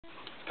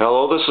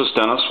Hello, this is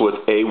Dennis with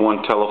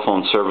A1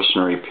 Telephone Service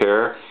and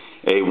Repair,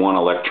 A1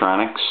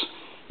 Electronics.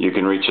 You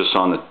can reach us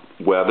on the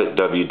web at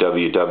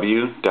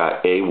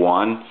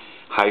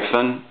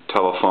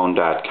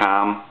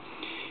www.a1-telephone.com,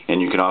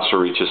 and you can also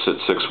reach us at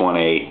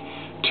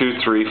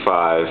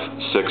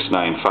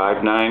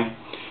 618-235-6959.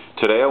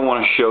 Today I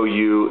want to show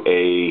you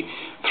a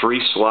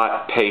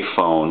 3-slot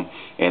payphone,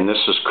 and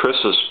this is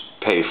Chris's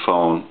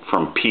payphone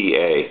from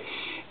PA.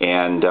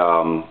 And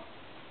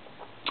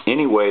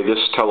anyway,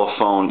 this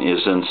telephone is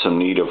in some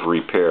need of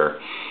repair,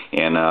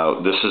 and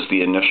this is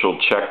the initial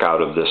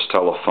checkout of this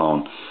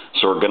telephone.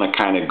 So we're going to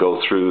kind of go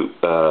through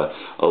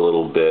a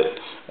little bit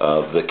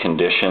of the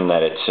condition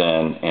that it's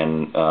in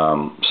and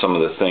some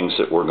of the things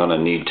that we're going to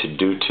need to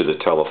do to the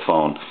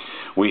telephone.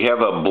 We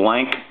have a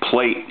blank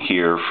plate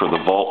here for the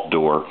vault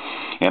door,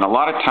 and a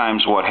lot of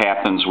times what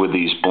happens with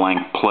these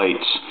blank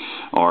plates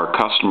are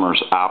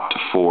customers opt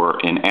for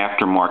an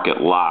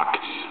aftermarket lock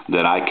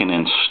that I can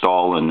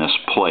install in this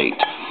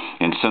plate.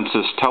 And since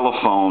this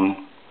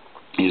telephone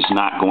is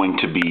not going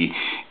to be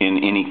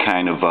in any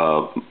kind of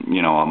a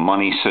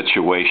money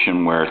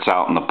situation where it's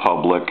out in the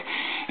public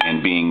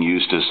and being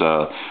used as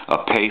a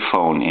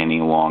payphone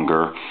any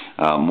longer,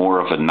 more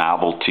of a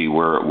novelty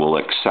where it will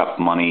accept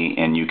money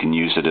and you can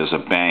use it as a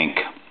bank,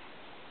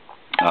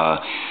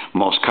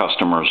 most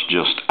customers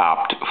just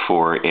opt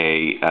for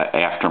a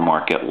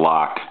aftermarket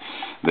lock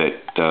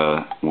that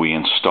we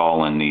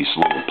install in these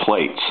little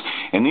plates.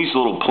 And these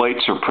little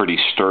plates are pretty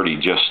sturdy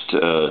just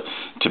to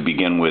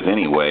begin with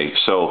anyway.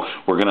 So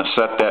we're going to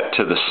set that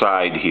to the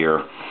side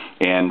here.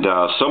 And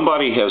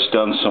somebody has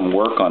done some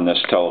work on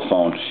this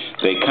telephone.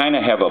 They kind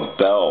of have a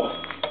bell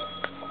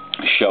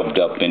shoved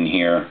up in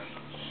here.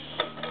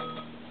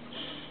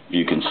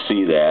 You can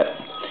see that.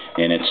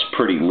 And it's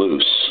pretty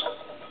loose.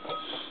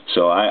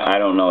 So I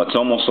don't know. It's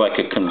almost like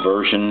a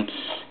conversion,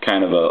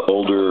 kind of an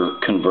older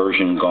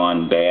conversion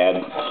gone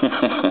bad.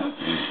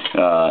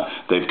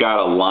 They've got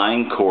a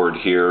line cord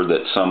here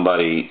that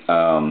somebody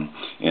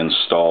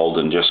installed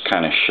and just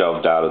kind of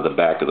shoved out of the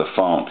back of the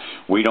phone.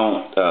 We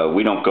don't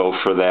go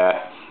for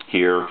that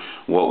here.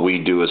 What we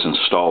do is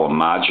install a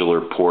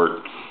modular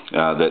port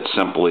that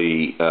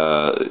simply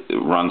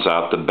runs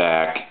out the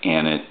back,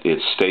 and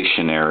it's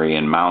stationary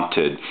and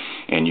mounted,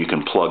 and you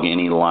can plug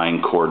any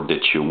line cord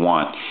that you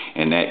want,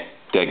 and that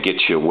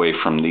gets you away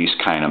from these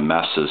kind of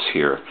messes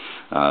here,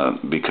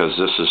 because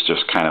this is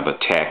just kind of a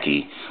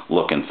tacky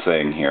looking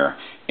thing here.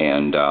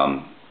 And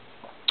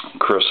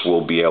Chris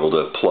will be able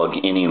to plug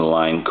any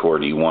line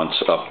cord he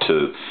wants up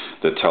to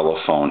the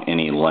telephone,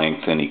 any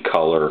length, any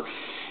color,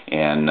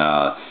 and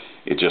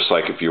it's just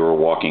like if you were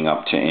walking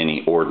up to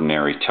any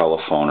ordinary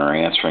telephone or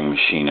answering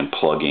machine and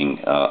plugging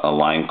a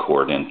line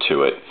cord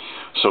into it.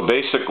 So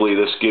basically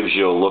this gives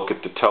you a look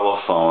at the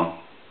telephone,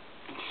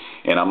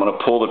 and I'm going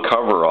to pull the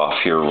cover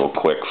off here real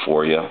quick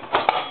for you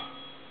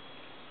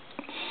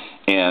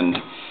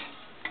and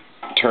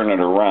turn it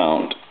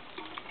around.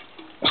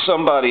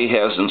 Somebody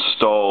has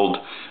installed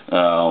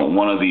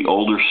one of the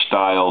older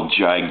style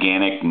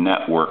gigantic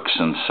networks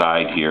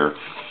inside here,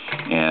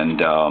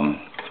 and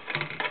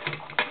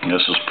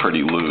this is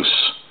pretty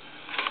loose.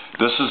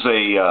 This is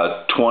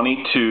a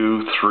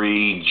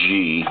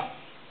 22-3G,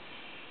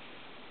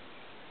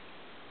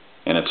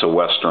 and it's a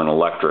Western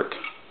Electric.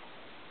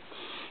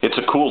 It's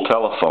a cool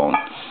telephone.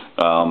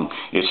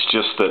 It's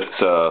just that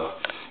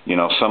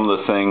some of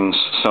the things,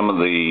 some of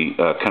the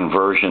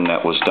conversion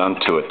that was done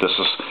to it. This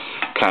is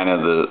kind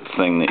of the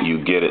thing that you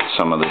get at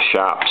some of the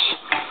shops,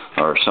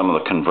 or some of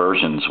the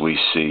conversions we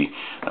see.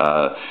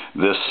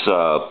 This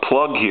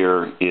plug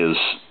here is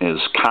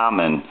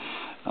common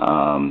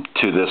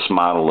to this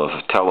model of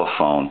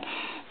telephone,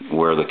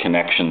 where the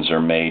connections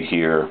are made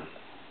here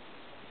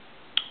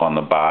on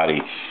the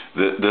body.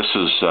 This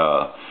is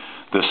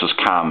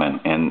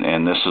common,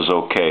 and this is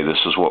okay.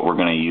 This is what we're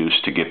going to use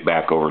to get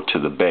back over to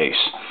the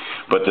base.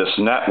 But this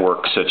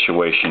network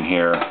situation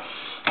here,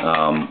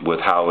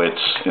 with how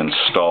it's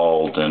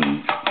installed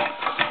and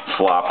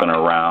flopping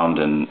around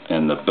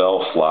and the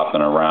bell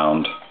flopping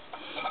around,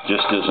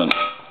 just isn't.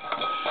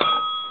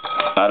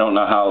 I don't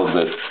know how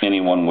that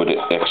anyone would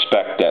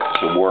expect that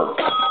to work.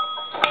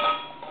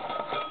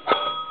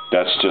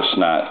 That's just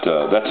not.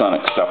 That's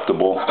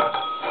unacceptable.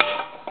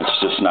 It's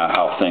just not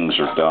how things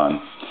are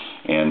done.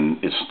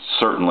 And it's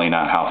certainly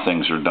not how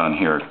things are done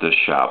here at this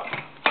shop.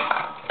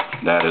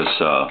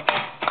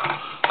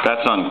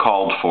 That's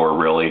uncalled for,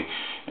 really.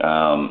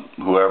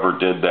 Whoever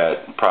did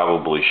that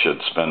probably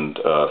should spend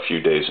a few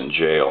days in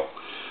jail.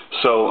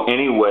 So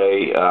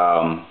anyway,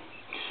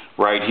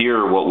 right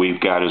here what we've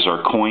got is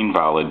our coin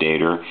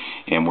validator,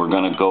 and we're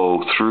going to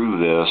go through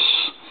this,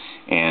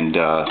 and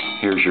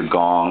here's your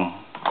gong.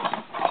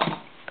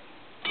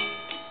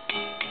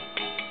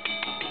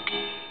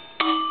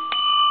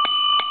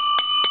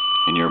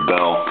 And your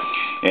bell,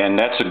 and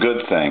that's a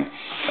good thing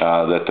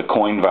that the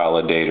coin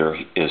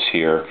validator is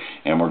here,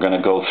 and we're going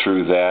to go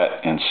through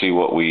that and see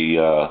what we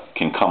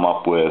can come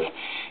up with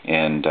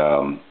and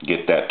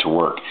get that to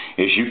work.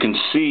 As you can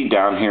see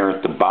down here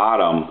at the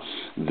bottom,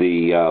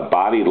 the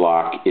body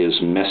lock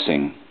is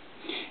missing,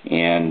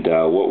 And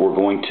what we're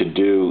going to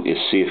do is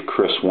see if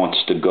Chris wants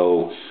to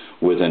go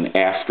with an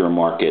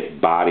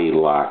aftermarket body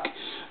lock.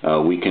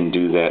 We can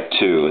do that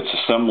too. It's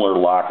a similar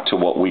lock to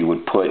what we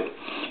would put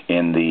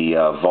in the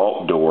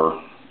vault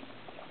door,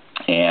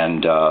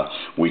 and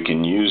we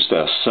can use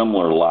a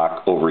similar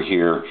lock over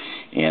here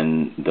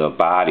in the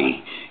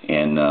body.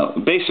 And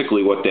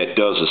basically what that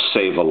does is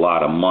save a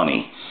lot of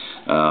money.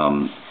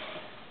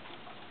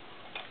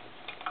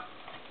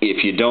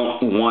 If you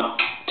don't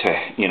want to,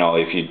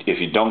 if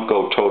you don't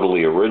go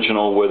totally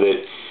original with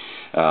it,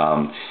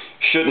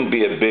 shouldn't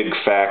be a big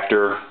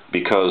factor,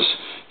 because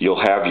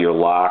you'll have your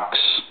locks.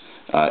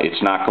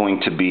 It's not going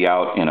to be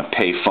out in a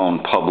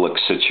payphone public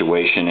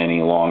situation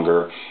any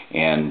longer,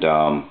 and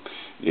a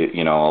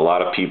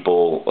lot of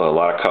people, a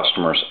lot of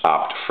customers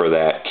opt for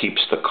that.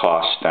 Keeps the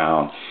cost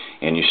down,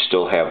 and you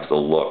still have the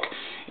look,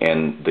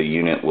 and the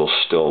unit will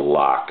still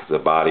lock. The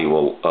body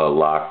will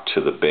lock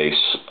to the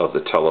base of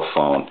the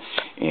telephone,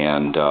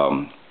 and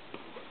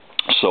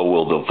so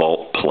will the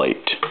vault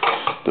plate,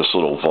 this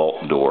little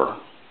vault door.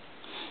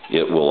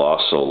 It will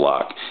also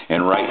lock.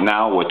 And right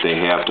now what they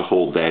have to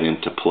hold that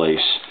into place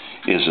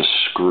is a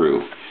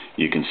screw.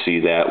 You can see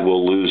that.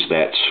 We'll lose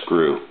that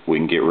screw. We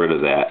can get rid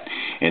of that.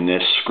 And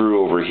this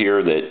screw over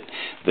here that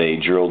they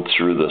drilled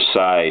through the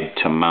side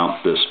to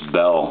mount this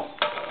bell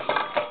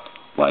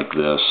like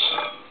this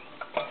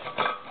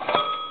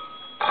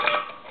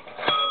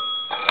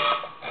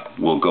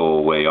will go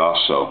away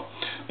also.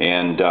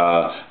 And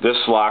this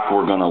lock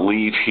we're going to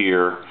leave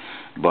here,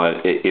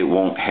 but it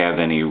won't have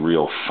any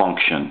real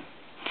function.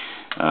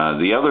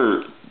 The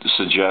other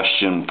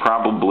suggestion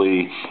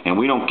probably, and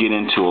we don't get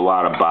into a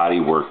lot of body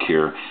work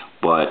here,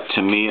 but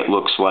to me it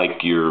looks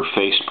like your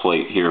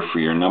faceplate here for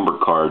your number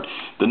card.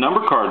 The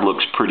number card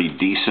looks pretty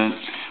decent.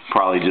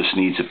 Probably just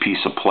needs a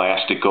piece of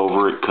plastic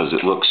over it, because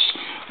it looks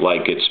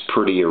like it's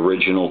pretty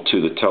original to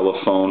the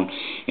telephone.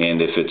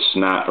 And if it's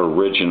not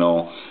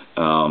original,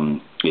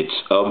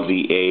 it's of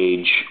the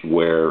age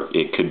where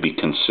it could be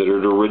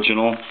considered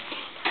original.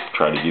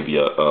 Try to give you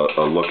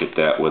a look at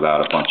that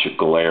without a bunch of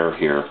glare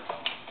here.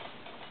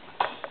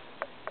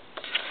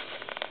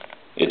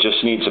 It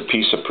just needs a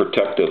piece of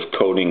protective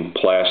coating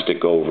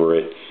plastic over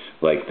it,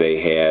 like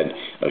they had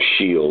a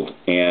shield.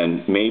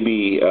 And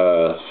maybe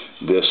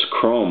this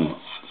chrome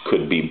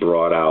could be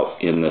brought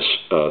out in this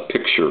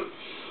picture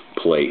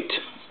plate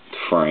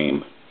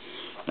frame.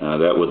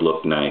 That would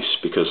look nice,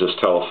 because this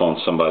telephone,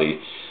 somebody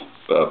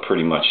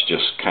pretty much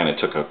just kind of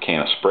took a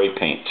can of spray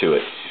paint to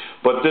it.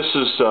 But this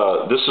is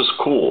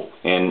cool.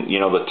 And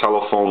the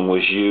telephone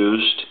was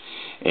used,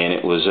 and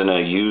it was in a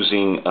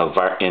using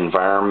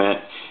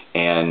environment.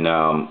 And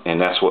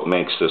that's what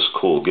makes this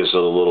cool. It gives it a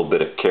little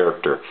bit of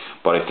character.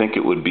 But I think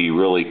it would be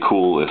really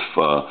cool if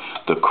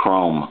the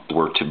chrome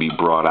were to be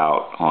brought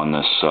out on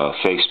this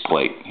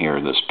faceplate here,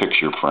 this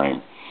picture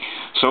frame.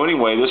 So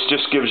anyway, this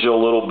just gives you a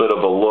little bit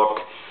of a look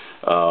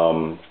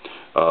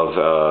of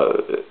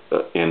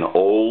an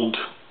old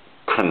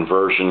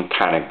conversion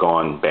kind of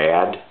gone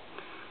bad.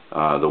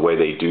 The way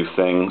they do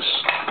things,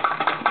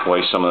 the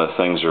way some of the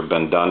things have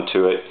been done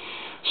to it.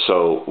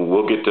 So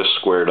we'll get this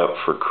squared up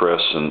for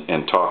Chris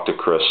and talk to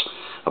Chris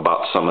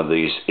about some of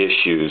these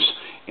issues,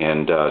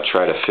 and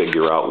try to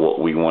figure out what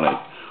we want to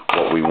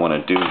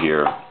do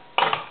here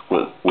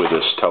with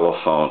this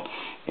telephone,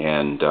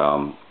 and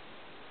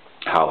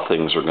how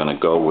things are going to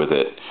go with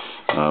it.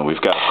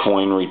 We've got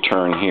coin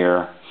return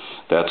here.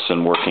 That's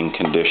in working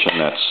condition.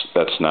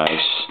 That's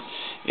nice.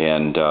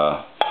 And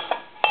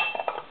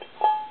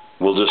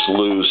we'll just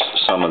lose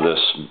some of this,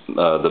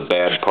 the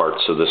bad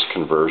parts of this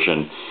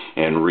conversion,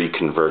 and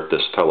reconvert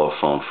this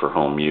telephone for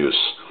home use.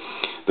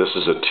 This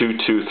is a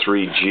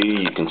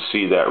 223G. You can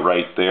see that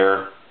right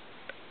there.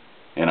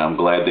 And I'm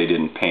glad they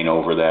didn't paint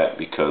over that,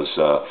 because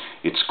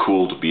it's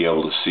cool to be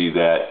able to see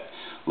that.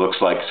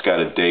 Looks like it's got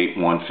a date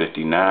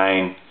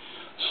 159,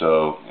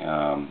 so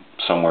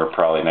somewhere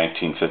probably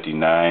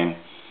 1959,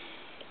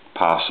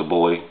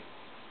 possibly.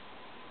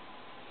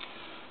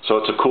 So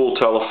it's a cool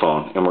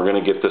telephone, and we're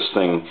going to get this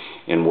thing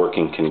in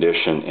working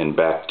condition and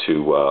back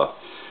to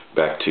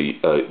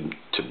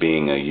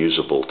being a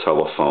usable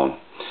telephone,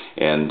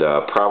 and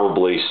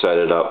probably set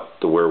it up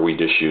to where we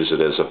just use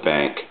it as a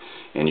bank,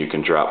 and you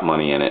can drop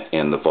money in it,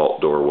 and the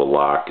vault door will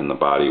lock, and the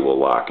body will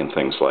lock, and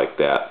things like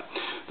that.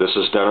 This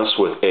is Dennis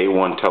with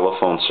A1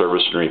 Telephone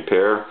Service and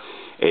Repair,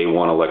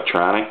 A1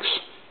 Electronics.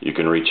 You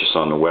can reach us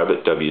on the web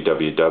at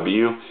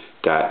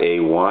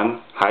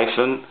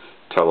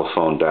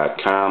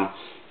www.a1-telephone.com.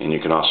 And you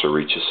can also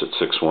reach us at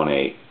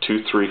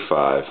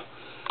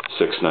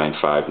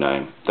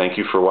 618-235-6959. Thank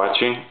you for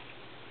watching,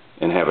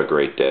 and have a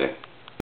great day.